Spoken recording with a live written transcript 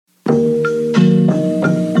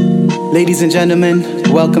Ladies and gentlemen,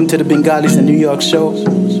 welcome to the Bengalis in New York show.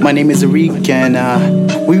 My name is Arik, and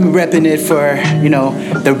we be repping it for,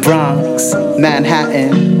 the Bronx,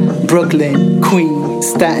 Manhattan, Brooklyn, Queens,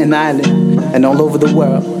 Staten Island, and all over the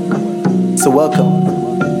world. So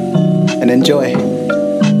welcome and enjoy.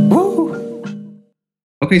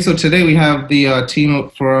 Okay, so today we have the team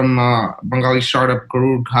from Bengali startup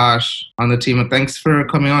Garur Ghash on the team. Thanks for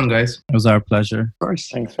coming on, guys. It was our pleasure. Of course.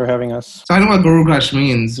 Thanks for having us. So I know what Garur Ghash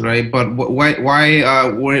means, right? But where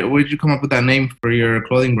did you come up with that name for your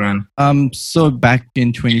clothing brand? So back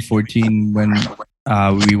in 2014, when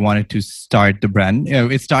we wanted to start the brand,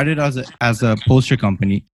 it started as a poster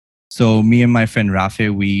company. So me and my friend Rafe,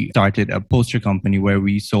 we started a poster company where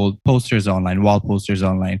we sold posters online, wall posters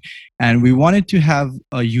online. And we wanted to have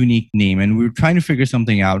a unique name, and we were trying to figure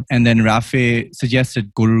something out. And then Rafe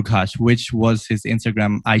suggested Garur Ghash, which was his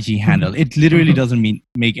Instagram IG handle. It literally doesn't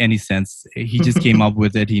make any sense. He just came up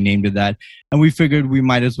with it. He named it that. And we figured we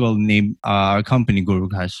might as well name our company Garur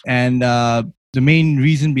Ghash. And the main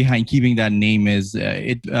reason behind keeping that name is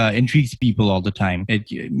it intrigues people all the time.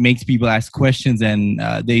 It makes people ask questions, and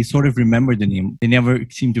they sort of remember the name. They never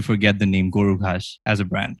seem to forget the name Garur Ghash as a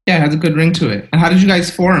brand. Yeah, it has a good ring to it. And how did you guys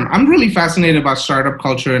form? I'm really fascinated about startup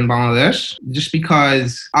culture in Bangladesh, just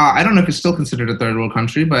because I don't know if it's still considered a third world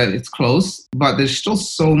country, but it's close. But there's still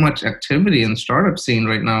so much activity in the startup scene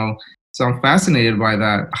right now. So I'm fascinated by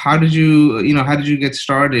that. How did you get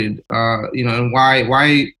started? And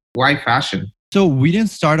why fashion? So we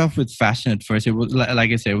didn't start off with fashion at first. It was,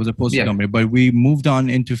 like I said, it was a poster company, but we moved on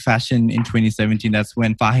into fashion in 2017. That's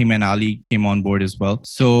when Fahim and Ali came on board as well.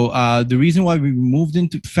 So the reason why we moved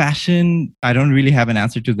into fashion, I don't really have an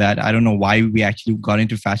answer to that. I don't know why we actually got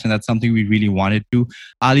into fashion. That's something we really wanted to.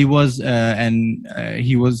 Ali was,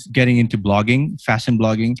 he was getting into blogging, fashion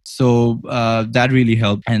blogging. So that really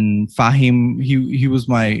helped. And Fahim, he was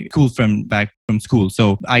my cool friend back from school.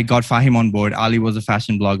 So I got Fahim on board. Ali was a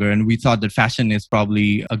fashion blogger, and we thought that fashion is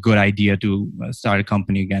probably a good idea to start a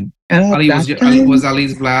company again. Ali was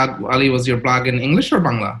Ali's blog. Ali, was your blog in English or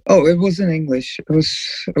Bangla? Oh, it was in English. It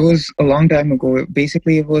was a long time ago.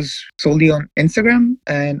 Basically, it was solely on Instagram,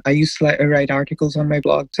 and I used to write articles on my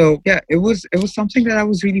blog. So yeah, it was something that I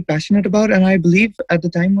was really passionate about, and I believe at the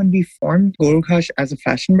time when we formed Garur Ghash as a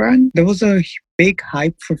fashion brand, there was a big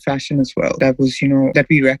hype for fashion as well. That was that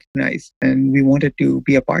we recognized and we wanted to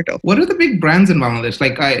be a part of. What are the big brands in Bangladesh?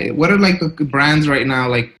 What are the brands right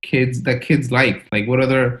now kids like? Like what are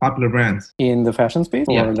the popular brands in the fashion space,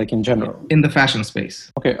 or in general? In the fashion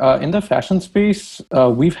space. Okay, in the fashion space,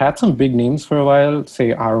 we've had some big names for a while,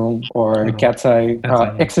 say Arum or Cat's Eye,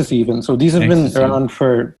 XS even. So these have been around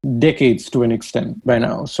for decades to an extent by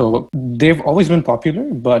now. So they've always been popular,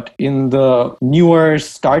 but in the newer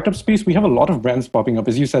startup space, we have a lot of brands popping up.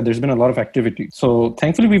 As you said, there's been a lot of activity. So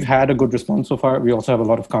thankfully, we've had a good response so far. We also have a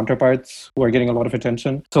lot of counterparts who are getting a lot of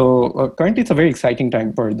attention. So currently, it's a very exciting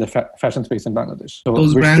time for the fashion space in Bangladesh. So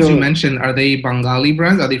those brands you mentioned, are they Bengali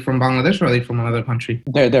brands? Are they from Bangladesh or are they from another country?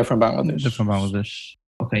 They're from Bangladesh. They're from Bangladesh.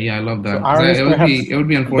 Okay, yeah, I love that. So it would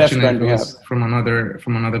be unfortunate if it was from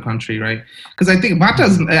another country, right? Because I think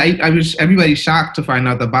Bata's. I wish everybody's shocked to find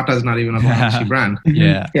out that Bata's not even a Bangladeshi brand.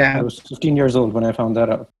 Yeah. I was 15 years old when I found that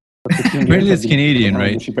out. Apparently it's Canadian,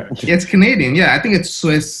 right? Yeah, it's Canadian. Yeah, I think it's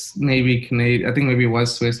Swiss, maybe Canadian. I think maybe it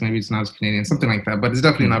was Swiss, maybe it's now Canadian, something like that. But it's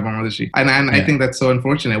definitely not Bangladeshi. And I think that's so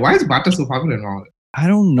unfortunate. Why is Bata so popular in Bangladesh? I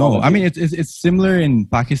don't know. I mean, it's similar in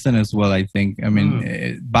Pakistan as well, I think. I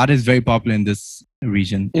mean, Bata is very popular in this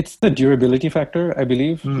region. It's the durability factor, I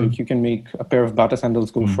believe. Like you can make a pair of Bata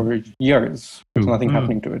sandals go for years. There's nothing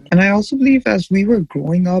happening to it. And I also believe as we were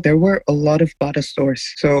growing up, there were a lot of Bata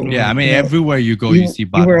stores. So yeah, I mean, everywhere you go, you see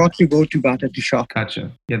Bata. You were ought to go to Bata to shop.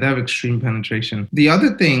 Gotcha. Yeah, they have extreme penetration. The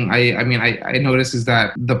other thing I noticed is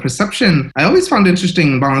that the perception, I always found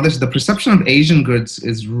interesting in Bangladesh, the perception of Asian goods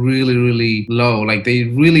is really, really low. Like they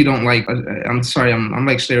really don't like, I'm sorry, I'm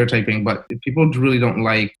like stereotyping, but people really don't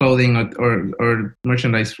like clothing or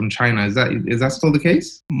merchandise from China. Is that still the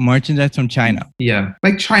case? Merchandise from China. Yeah.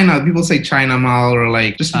 Like China, people say China Mall or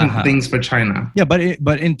like just different things for China. Yeah, but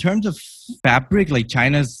in terms of fabric, like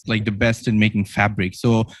China's like the best in making fabric.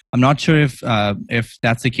 So I'm not sure if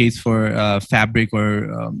that's the case for fabric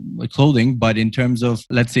or clothing, but in terms of,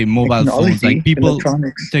 let's say, mobile phones, like people,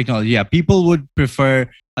 technology, yeah, people would prefer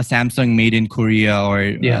a Samsung made in Korea or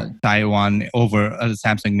Taiwan over a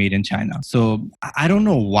Samsung made in China. So I don't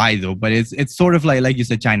know why though, but it's sort of like you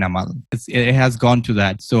said, China mal. It has gone to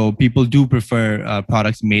that. So people do prefer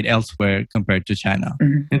products made elsewhere compared to China.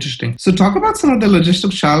 Mm-hmm. Interesting. So talk about some of the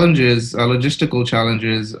logistical challenges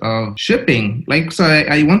of shipping. Like, so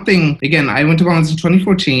one thing, again, I went to Bangladesh in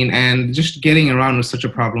 2014 and just getting around was such a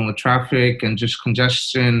problem with traffic and just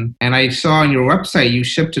congestion. And I saw on your website, you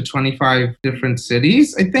shipped to 25 different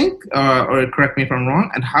cities, I think, or correct me if I'm wrong.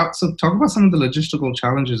 And so talk about some of the logistical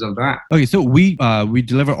challenges of that. Okay, so we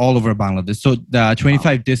deliver all over Bangladesh. So the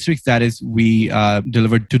 25 districts, that is, we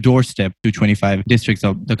deliver to doorstep to 25 districts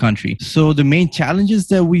of the country. So the main challenges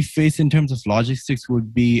that we face in terms of logistics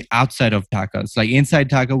would be outside of Dhaka. So like inside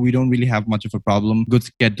Dhaka, we don't really have much of a problem.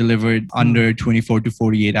 Goods get delivered under 24 to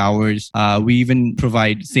 48 hours. We even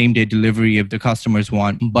provide same day delivery if the customers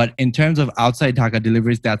want. But in terms of outside Dhaka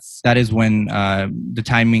deliveries, that is when the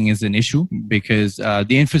timing is an issue, because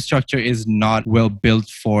the infrastructure is not well built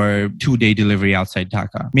for 2-day delivery outside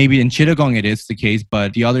Dhaka. Maybe in Chittagong it is the case,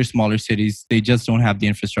 but the other smaller cities, they just don't have the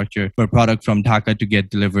infrastructure for a product from Dhaka to get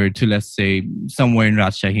delivered to, let's say, somewhere in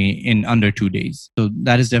Rajshahi in under 2 days. So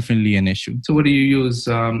that is definitely an issue. So what do you use?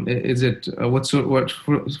 What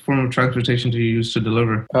form of transportation do you use to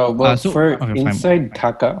deliver? Inside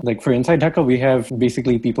Dhaka, we have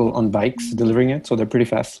basically people on bikes delivering it, so they're pretty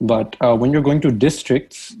fast. But when you're going to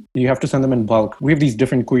districts, you have to send them in bulk. We have these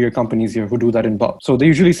different courier companies here who do that in bulk. So they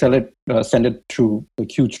usually send it through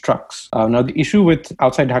like huge trucks. Now, the issue with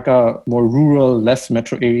outside Dhaka, more rural, less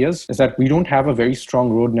metro areas, is that we don't have a very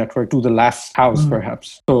strong road network to the last house,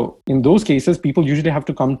 perhaps. So in those cases, people usually have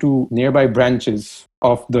to come to nearby branches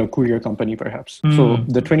of the courier company, perhaps. So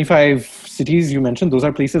the 25 cities you mentioned, those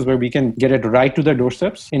are places where we can get it right to their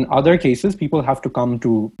doorsteps. In other cases, people have to come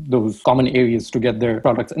to those common areas to get their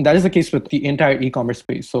products. And that is the case with the entire e-commerce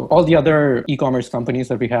space. So all the other e-commerce companies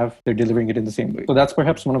that we have, they're delivering it in the same way. So that's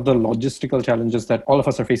perhaps one of the logistical challenges that all of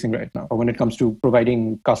us are facing right now when it comes to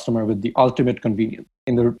providing customer with the ultimate convenience.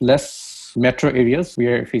 In the less metro areas, we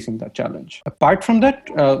are facing that challenge. Apart from that,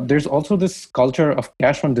 there's also this culture of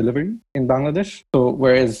cash on delivery in Bangladesh. So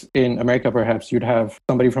whereas in America, perhaps you'd have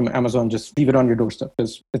somebody from Amazon just leave it on your doorstep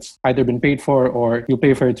because it's either been paid for or you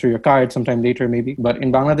pay for it through your card sometime later maybe. But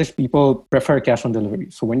in Bangladesh, people prefer cash on delivery.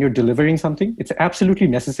 So when you're delivering something, it's absolutely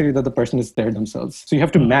necessary that the person is there themselves. So you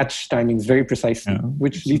have to match timings very precisely,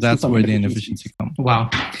 which leads that's to some where the inefficiency comes. Wow.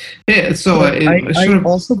 Yeah, so I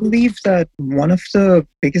also believe that one of the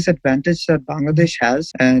biggest advantages that Bangladesh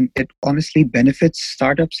has, and it honestly benefits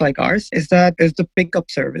startups like ours, is the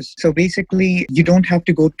pickup service. So basically, you don't have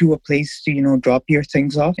to go to a place to, drop your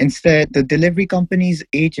things off. Instead, the delivery company's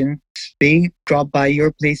agents, they drop by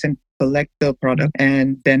your place and collect the product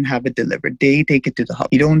and then have it delivered. They take it to the hub.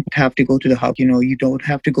 You don't have to go to the hub. You don't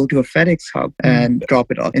have to go to a FedEx hub and drop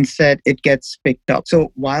it off. Instead, it gets picked up.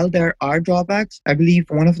 So while there are drawbacks, I believe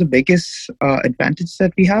one of the biggest advantages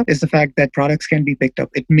that we have is the fact that products can be picked up.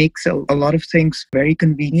 It makes a lot of things very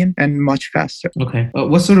convenient and much faster. Okay.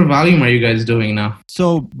 What sort of volume are you guys doing now?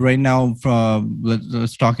 So right now,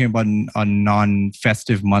 let's talking about a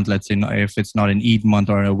non-festive month, let's say if it's not an Eid month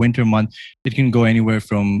or a winter month, it can go anywhere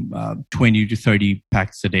from 20 to 30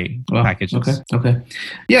 packs a day, packages. Okay.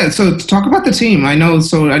 Yeah, so to talk about the team, I know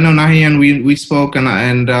Nahian, we spoke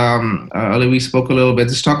and Ali, we spoke a little bit.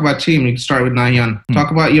 Just talk about team. You can start with Nahian.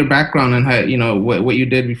 Talk about your background and how, what you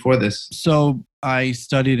did before this. So I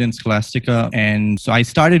studied in Scholastica, and so I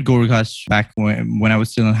started Gourgash back when I was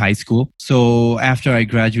still in high school. So after I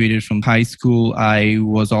graduated from high school, I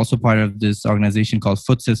was also part of this organization called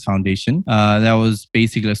Footsys Foundation. That was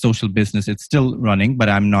basically a social business. It's still running, but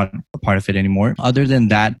I'm not a part of it anymore. Other than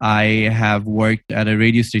that, I have worked at a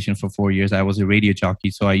radio station for 4 years. I was a radio jockey,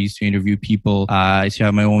 so I used to interview people. I used to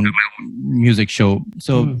have my own music show.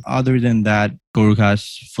 So other than that,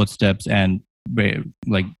 Gourgash, Footsteps, and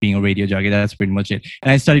like being a radio jockey, that's pretty much it.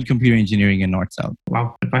 And I studied computer engineering in North South.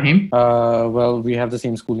 Wow. Fahim? Well, we have the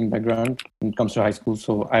same schooling background when it comes to high school.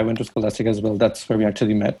 So I went to Scholastic as well. That's where we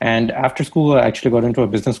actually met. And after school, I actually got into a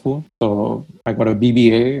business school. So I got a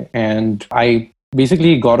BBA, and I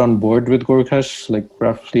basically got on board with Gourgash like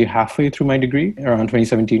roughly halfway through my degree around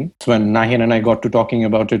 2017. It's when Nahian and I got to talking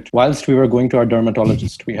about it whilst we were going to our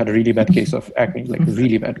dermatologist. We had a really bad case of acne, like a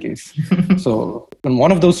really bad case. So on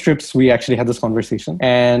one of those trips, we actually had this conversation.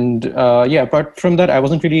 And apart from that, I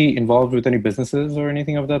wasn't really involved with any businesses or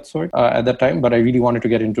anything of that sort at that time, but I really wanted to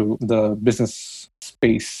get into the business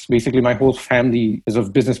space. Basically, my whole family is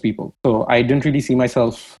of business people. So I didn't really see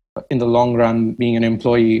myself in the long run being an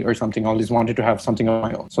employee or something. I always wanted to have something of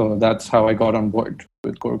my own. So that's how I got on board.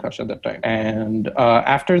 with Gorukash at that time. And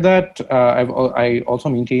after that, I also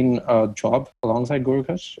maintain a job alongside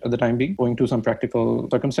Gorukash at the time being, going to some practical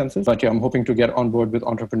circumstances. But yeah, I'm hoping to get on board with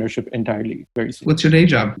entrepreneurship entirely very soon. What's your day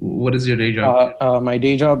job? What is your day job? My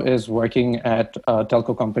day job is working at a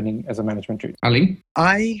telco company as a management trainer. Ali?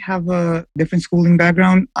 I have a different schooling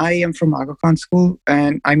background. I am from Aga Khan School,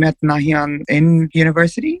 and I met Nahian in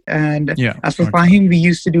university. And as for Fahim, we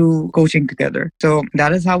used to do coaching together. So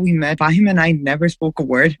that is how we met. Fahim and I never spoke a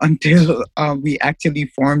word until we actually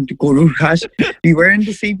formed Gorukash. We were in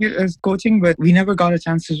the same coaching, but we never got a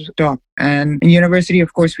chance to talk. And in university,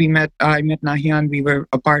 of course, I met Nahian. We were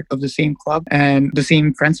a part of the same club and the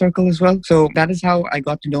same friend circle as well. So that is how I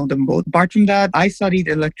got to know them both. Apart from that, I studied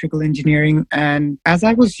electrical engineering. And as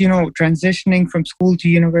I was, transitioning from school to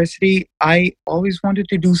university, I always wanted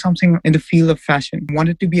to do something in the field of fashion.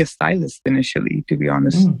 Wanted to be a stylist initially, to be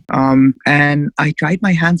honest. And I tried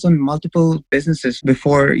my hands on multiple businesses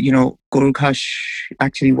before, Gorukash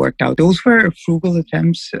actually worked out. Those were frugal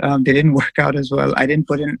attempts. They didn't work out as well. I didn't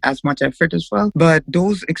put in as much effort as well. But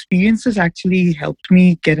those experiences actually helped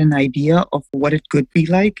me get an idea of what it could be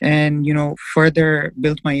like and, further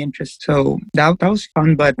build my interest. So that was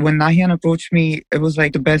fun. But when Nahian approached me, it was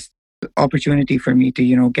like the best opportunity for me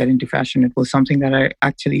to get into fashion. It was something that I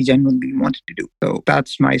actually genuinely wanted to do. So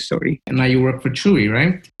that's my story. And now you work for Chewy,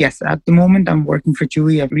 right? Yes, at the moment I'm working for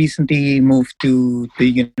Chewy. I've recently moved to the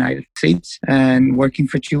United States and working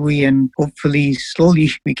for Chewy, and hopefully slowly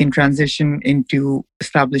we can transition into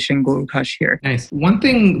establishing Gorukash here. Nice. One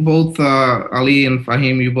thing both Ali and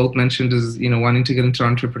Fahim, you both mentioned is wanting to get into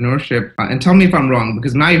entrepreneurship. And tell me if I'm wrong,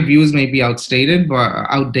 because my views may be outdated, but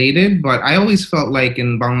I always felt like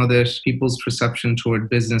in Bangladesh people's perception toward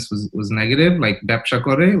business was negative, like ব্যবসা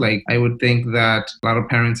করে. Like I would think that a lot of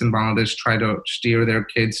parents in Bangladesh try to steer their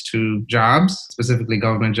kids to jobs, specifically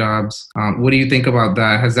government jobs. What do you think about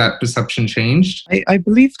that? Has that perception changed? I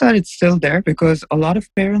believe that it's still there because a lot of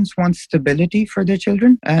parents want stability for their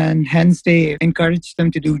children, and hence they encourage them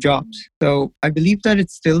to do jobs. So I believe that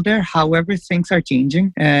it's still there. However, things are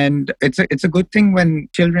changing, and it's a good thing when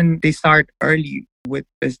children, they start early with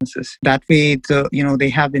businesses. That way, they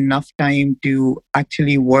have enough time to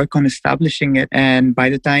actually work on establishing it. And by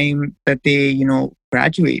the time that they,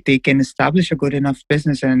 graduate, they can establish a good enough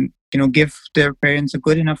business and give their parents a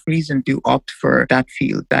good enough reason to opt for that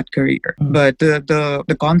field, that career. But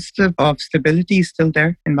the concept of stability is still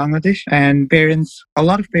there in Bangladesh, and a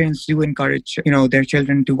lot of parents do encourage their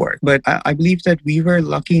children to work. But I believe that we were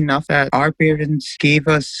lucky enough that our parents gave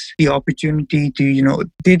us the opportunity to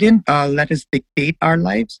they didn't let us dictate our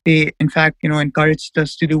lives. They in fact encouraged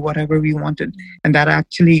us to do whatever we wanted, and that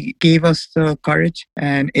actually gave us the courage,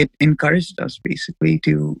 and it encouraged us basically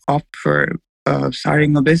to opt for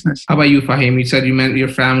starting a business. How about you, Fahim? You said you meant your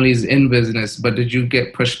family's in business, but did you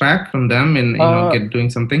get pushback from them in doing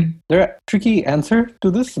something? There's a tricky answer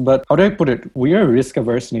to this, but how do I put it? We are a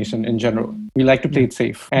risk-averse nation in general. We like to play it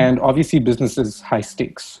safe, and obviously business is high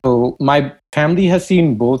stakes. So my family has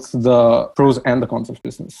seen both the pros and the cons of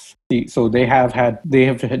business. So they have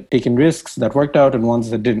taken risks that worked out and ones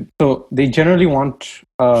that didn't. So they generally want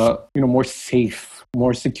more safe,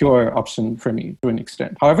 more secure option for me to an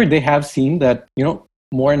extent. However, they have seen that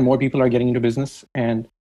more and more people are getting into business, and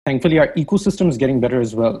thankfully our ecosystem is getting better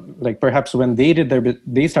as well. Like perhaps when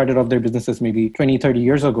they started off their businesses maybe 20, 30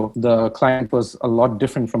 years ago, the client was a lot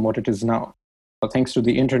different from what it is now. Thanks to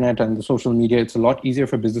the internet and the social media, it's a lot easier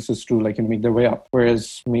for businesses to make their way up.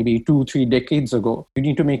 Whereas maybe 2-3 decades ago, you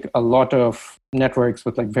need to make a lot of networks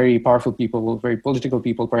with very powerful people, very political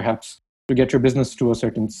people perhaps, to get your business to a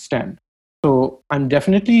certain stand. So I'm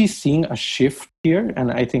definitely seeing a shift here,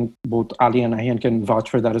 and I think both Ali and Nahian can vouch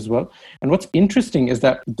for that as well. And what's interesting is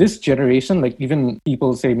that this generation, even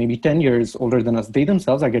people say maybe 10 years older than us, they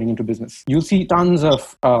themselves are getting into business. You'll see tons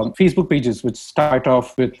of Facebook pages which start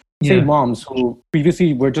off with moms who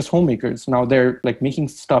previously were just homemakers. Now they're making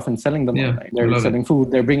stuff and selling them online. They're selling food.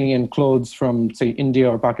 They're bringing in clothes from say India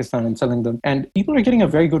or Pakistan and selling them. And people are getting a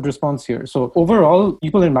very good response here. So overall,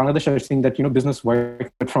 people in Bangladesh are seeing that business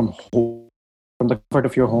work from home, from the comfort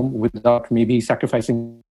of your home, without maybe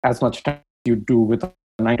sacrificing as much time you do with a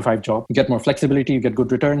 9-to-5 job. You get more flexibility, you get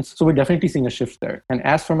good returns. So we're definitely seeing a shift there. And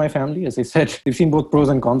as for my family, as I said, they've seen both pros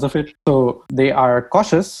and cons of it. So they are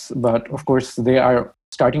cautious, but of course they are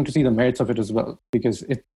starting to see the merits of it as well, because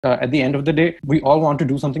at the end of the day, we all want to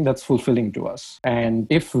do something that's fulfilling to us. And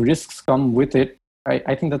if risks come with it,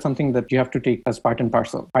 I think that's something that you have to take as part and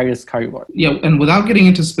parcel. High risk, high reward. Yeah, and without getting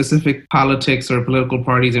into specific politics or political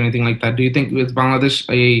parties or anything like that, do you think is Bangladesh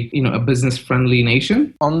a business friendly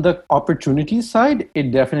nation? On the opportunity side,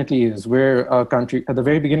 it definitely is. We're a country. At the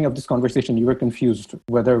very beginning of this conversation, you were confused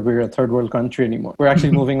whether we're a third world country anymore. We're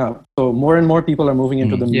actually moving up. So more and more people are moving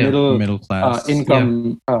into the middle class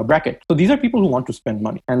income bracket. So these are people who want to spend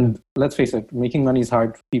money. And let's face it, making money is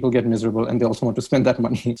hard. People get miserable and they also want to spend that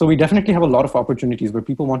money. So we definitely have a lot of opportunities where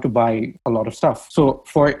people want to buy a lot of stuff. So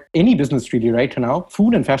for any business really right now,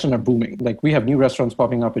 food and fashion are booming. Like we have new restaurants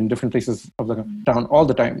popping up in different places of the town all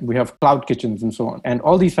the time. We have cloud kitchens and so on. And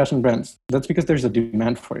all these fashion brands, that's because there's a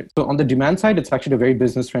demand for it. So on the demand side, it's actually a very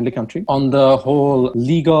business friendly country. On the whole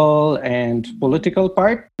legal and political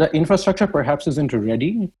part, the infrastructure perhaps isn't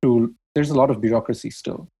ready to, there's a lot of bureaucracy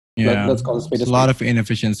still. Yeah, let's call it a lot of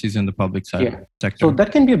inefficiencies in the public sector. So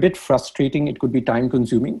that can be a bit frustrating. It could be time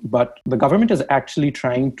consuming, but the government is actually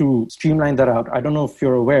trying to streamline that out. I don't know if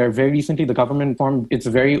you're aware, very recently the government formed its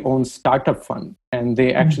very own startup fund, and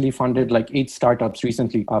they actually funded like 8 startups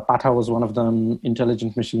recently. Pata was one of them,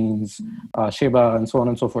 Intelligent Machines, Sheba, and so on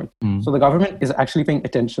and so forth. So the government is actually paying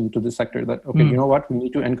attention to this sector that, okay, you know what, we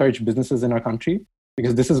need to encourage businesses in our country,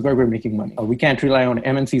 because this is where we're making money. We can't rely on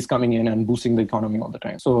MNCs coming in and boosting the economy all the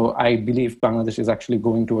time. So I believe Bangladesh is actually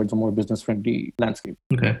going towards a more business-friendly landscape.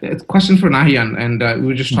 Okay. It's a question for Nahian, and you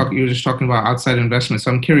were just talking about outside investment. So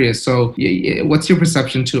I'm curious. So what's your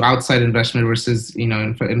perception to outside investment versus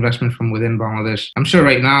investment from within Bangladesh? I'm sure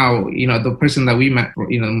right now, the person that we met,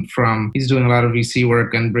 he's doing a lot of VC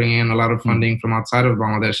work and bringing in a lot of funding from outside of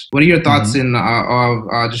Bangladesh. What are your thoughts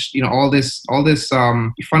all this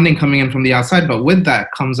funding coming in from the outside, but with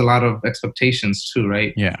that comes a lot of expectations too,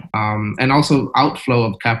 right? Yeah. And also outflow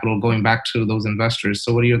of capital going back to those investors.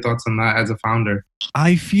 So what are your thoughts on that as a founder?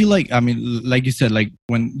 I feel like, like you said, like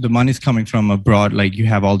when the money's coming from abroad, like you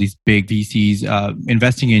have all these big VCs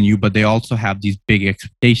investing in you, but they also have these big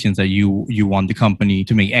expectations that you want the company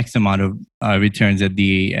to make X amount of returns at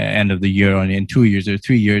the end of the year or in 2 years or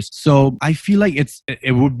 3 years. So I feel like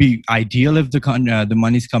it would be ideal if the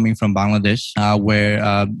money's coming from Bangladesh,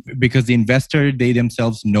 where because the investor, they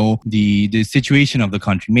themselves know the situation of the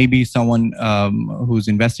country. Maybe someone who's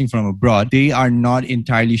investing from abroad, they are not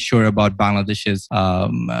entirely sure about Bangladesh's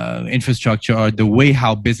infrastructure or the way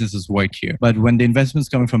how businesses work here. But when the investment's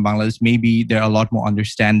coming from Bangladesh, maybe they're a lot more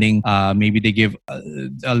understanding. Maybe they give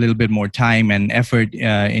a little bit more time and effort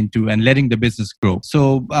into and letting the business grow.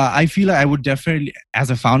 So I feel like I would definitely, as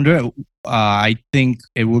a founder, I think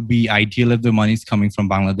it would be ideal if the money is coming from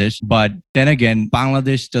Bangladesh. But then again,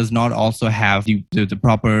 Bangladesh does not also have the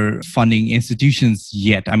proper funding institutions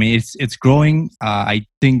yet. I mean, it's growing. I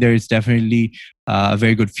think there is definitely a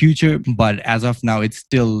very good future, but as of now, it's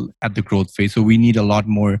still at the growth phase. So we need a lot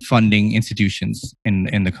more funding institutions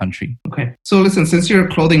in the country. Okay. So listen, since you're a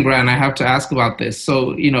clothing brand, I have to ask about this.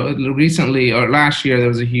 So, recently or last year, there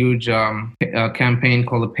was a huge campaign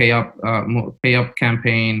called the Pay Up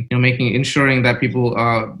campaign, ensuring that people,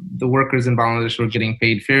 the workers in Bangladesh were getting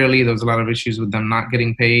paid fairly. There was a lot of issues with them not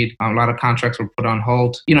getting paid. A lot of contracts were put on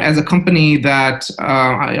hold. As a company that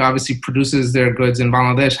obviously produces their goods in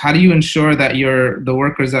Bangladesh, how do you ensure that the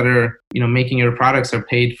workers that are making your products are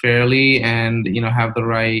paid fairly and have the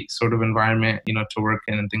right sort of environment to work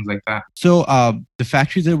in and things like that? So the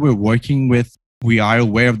factories that we're working with, we are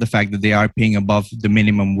aware of the fact that they are paying above the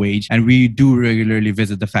minimum wage, and we do regularly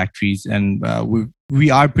visit the factories, and we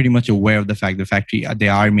are pretty much aware of the fact the factory, they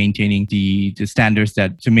are maintaining the standards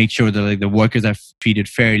that to make sure that the workers are treated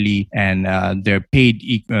fairly and they're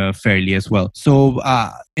paid fairly as well. So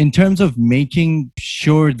in terms of making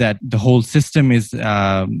sure that the whole system is,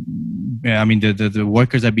 the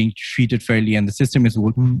workers are being treated fairly and the system is,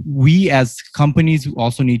 we as companies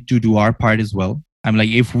also need to do our part as well.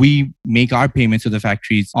 If we make our payments to the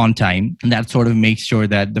factories on time, that sort of makes sure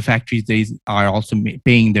that the factories, they are also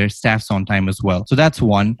paying their staffs on time as well. So that's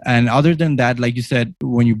one. And other than that, like you said,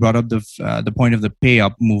 when you brought up the point of the pay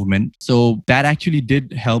up movement, so that actually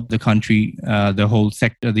did help the country, the whole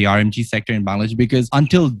sector, the RMG sector in Bangladesh, because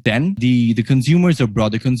until then, the consumers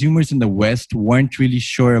abroad, the consumers in the West weren't really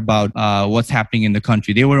sure about what's happening in the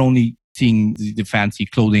country. They were only seeing the fancy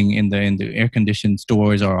clothing in the air-conditioned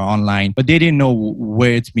stores or online, but they didn't know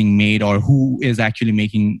where it's being made or who is actually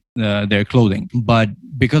making their clothing. But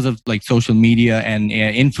because of social media and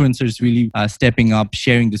influencers really stepping up,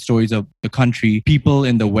 sharing the stories of the country, people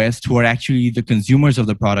in the West who are actually the consumers of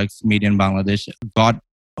the products made in Bangladesh got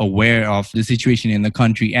aware of the situation in the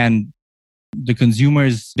country and the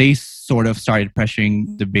consumers, they sort of started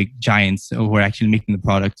pressuring the big giants who are actually making the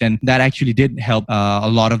products. And that actually did help a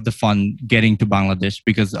lot of the fund getting to Bangladesh,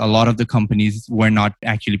 because a lot of the companies were not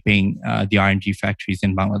actually paying the R&D factories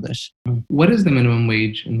in Bangladesh. What is the minimum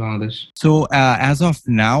wage in Bangladesh? So as of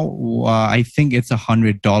now, I think it's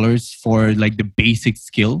 $100 for like the basic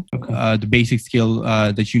skill,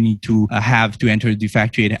 that you need to have to enter the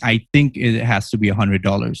factory. I think it has to be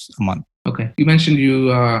 $100 a month. Okay, you mentioned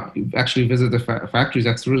you actually visit the factories.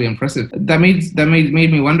 That's really impressive. That made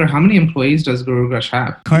me wonder, how many employees does Gurugrash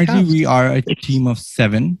have? Currently, we are a team of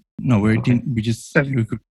 7. No, we're a team. We just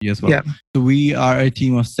recruited as well. Yeah. So we are a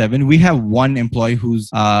team of 7. We have one employee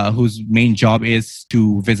whose main job is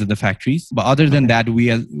to visit the factories. But other than that,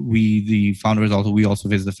 we the founders also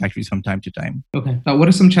visit the factories from time to time. Okay. What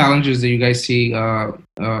are some challenges that you guys see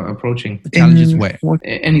approaching? The challenges where?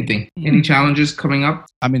 Anything? Any challenges coming up?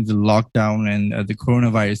 I mean, the lockdown and the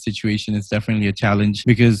coronavirus situation is definitely a challenge,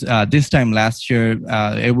 because this time last year,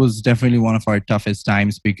 it was definitely one of our toughest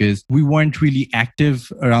times, because we weren't really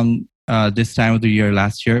active around this time of the year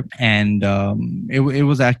last year, and it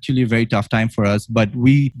was actually a very tough time for us, but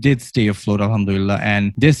we did stay afloat, alhamdulillah.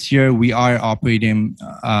 And this year we are operating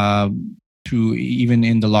through even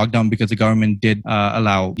in the lockdown, because the government did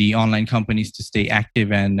allow the online companies to stay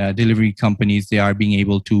active, and delivery companies, they are being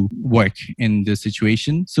able to work in this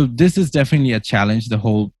situation. So this is definitely a challenge, the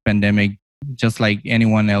whole pandemic, just like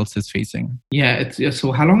anyone else is facing. Yeah.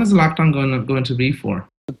 So how long is the lockdown going to be for?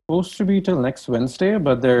 It's supposed to be till next Wednesday,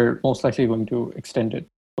 but they're most likely going to extend it.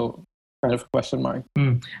 So kind of a question mark.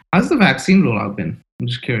 How's the vaccine rollout been? I'm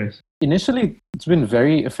just curious. Initially, it's been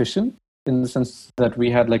very efficient, in the sense that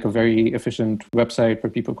we had like a very efficient website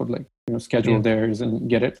where people could schedule theirs and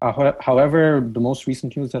get it. However, the most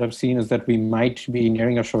recent news that I've seen is that we might be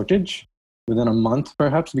nearing a shortage within a month,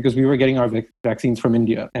 perhaps, because we were getting our vaccines from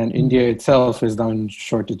India, and India itself is now in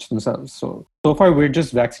shortage themselves. So far, we're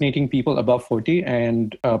just vaccinating people above 40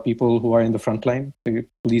 and people who are in the front line, the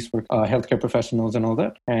police work, healthcare professionals and all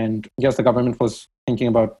that. And yes, the government was thinking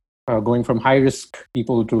about going from high risk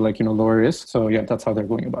people to lower risk. So yeah, that's how they're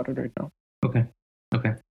going about it right now. Okay.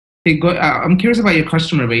 Hey, I'm curious about your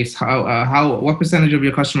customer base. What percentage of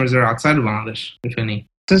your customers are outside of Bangladesh, if any?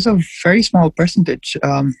 There's a very small percentage.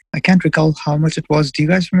 I can't recall how much it was. Do you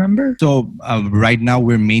guys remember? So right now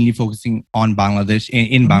we're mainly focusing on Bangladesh,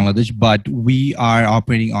 in Bangladesh, but we are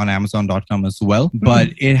operating on Amazon.com as well. But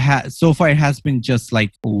it has been just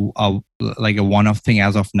like a one-off thing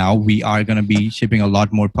as of now. We are going to be shipping a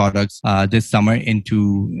lot more products this summer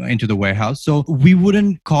into the warehouse. So we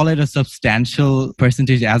wouldn't call it a substantial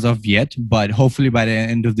percentage as of yet, but hopefully by the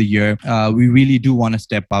end of the year, we really do want to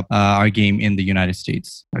step up our game in the United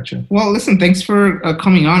States. Gotcha. Well, listen, thanks for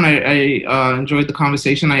coming on. I enjoyed the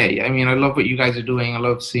conversation. I mean, I love what you guys are doing. I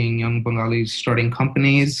love seeing young Bengalis starting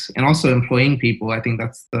companies and also employing people. I think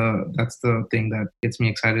that's the thing that gets me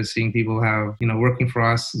excited, seeing people have, working for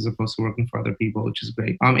us as opposed to working for other people, which is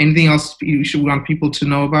great. Anything else you should want people to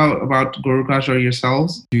know about Gurugrash or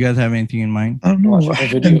yourselves? Do you guys have anything in mind? I don't know. Watch our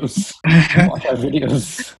videos. Watch our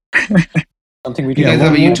videos. Something we do. You guys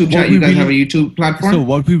have a YouTube channel? You guys have a YouTube platform? So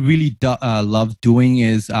what we really love doing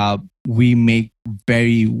is we make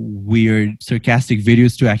very weird, sarcastic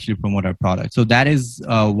videos to actually promote our product. So that is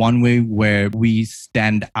one way where we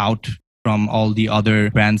stand out from all the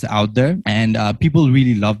other brands out there, and people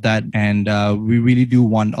really love that, and we really do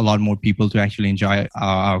want a lot more people to actually enjoy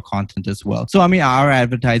our content as well. So I mean, our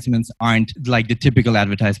advertisements aren't like the typical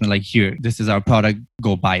advertisement, like, here, this is our product,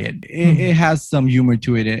 go buy it. It has some humor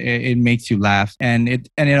to it. It makes you laugh, and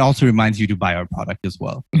it also reminds you to buy our product as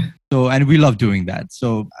well. So, and we love doing that.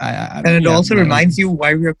 So, it also reminds you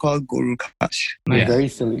why we are called Gurugrash. Nice. Very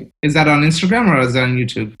silly. Is that on Instagram or is that on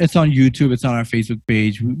YouTube? It's on YouTube. It's on our Facebook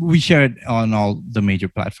page. We share it on all the major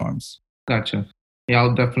platforms. Gotcha. Yeah,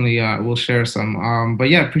 I'll definitely we'll share some. But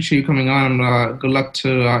yeah, appreciate you coming on. Good luck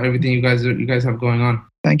to everything you guys have going on.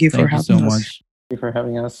 Thank you for having us. Thank you so much. Thank you for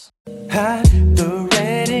having us. The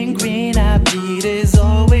red and green I bleed is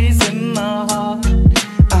always in my heart.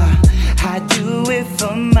 I do it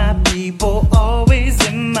for my people, always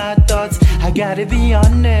in my thoughts. I gotta be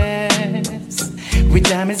honest, with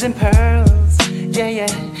diamonds and pearls, yeah.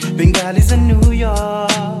 Bengalis in New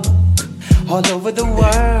York, all over the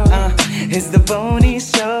world, it's the Boney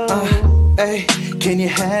Show. Hey, can you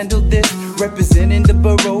handle this? Representing the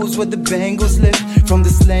boroughs where the Bengals live. From the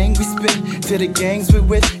slang we spit to the gangs we're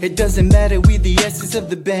with, it doesn't matter, we the essence of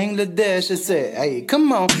the Bangladesh. I said, hey,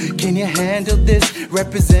 come on, can you handle this?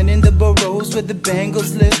 Representing the boroughs where the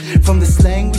Bengals live. From the slang we